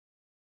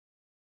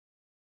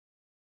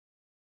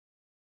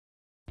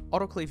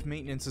Autoclave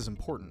maintenance is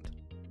important,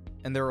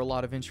 and there are a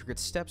lot of intricate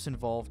steps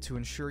involved to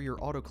ensure your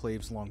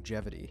autoclave's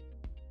longevity.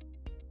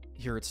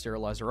 Here at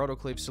Sterilizer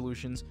Autoclave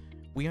Solutions,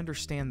 we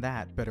understand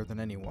that better than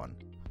anyone,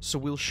 so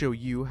we'll show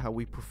you how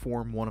we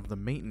perform one of the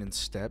maintenance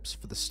steps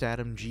for the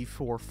Statim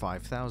G4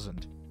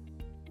 5000.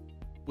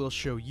 We'll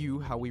show you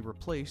how we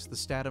replace the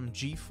Statim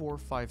G4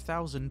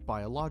 5000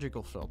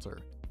 biological filter,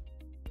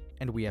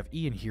 and we have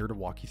Ian here to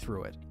walk you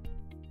through it.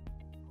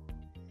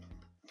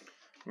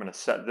 I'm going to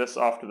set this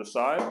off to the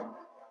side.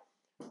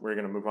 We're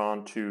going to move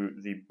on to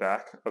the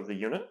back of the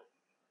unit.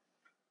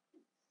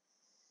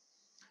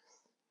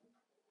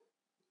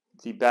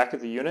 The back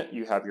of the unit,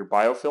 you have your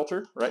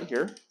biofilter right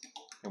here,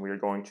 and we are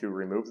going to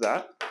remove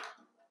that.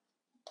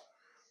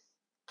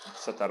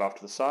 Set that off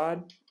to the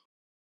side.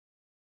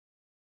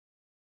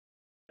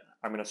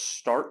 I'm going to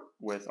start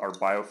with our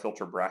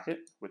biofilter bracket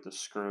with the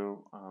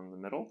screw on the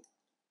middle.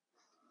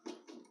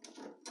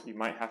 You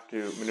might have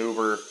to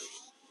maneuver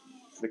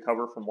the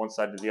cover from one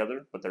side to the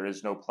other, but there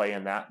is no play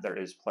in that. There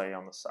is play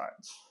on the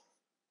sides.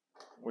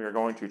 We are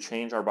going to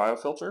change our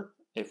biofilter.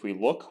 If we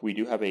look, we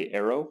do have an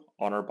arrow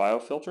on our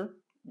biofilter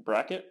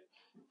bracket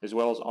as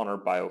well as on our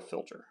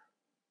biofilter.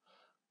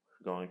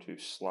 We're going to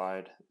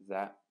slide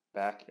that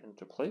back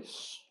into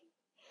place.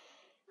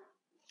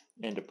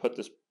 And to put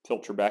this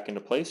filter back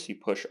into place, you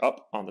push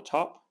up on the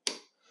top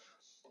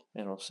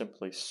and it'll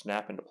simply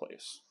snap into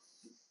place.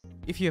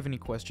 If you have any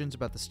questions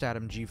about the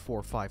Statim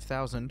G4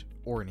 5000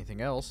 or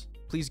anything else,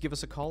 please give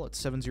us a call at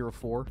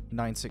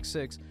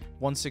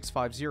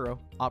 704-966-1650,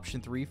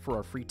 option 3 for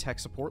our free tech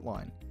support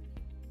line.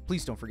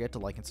 Please don't forget to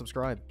like and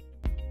subscribe.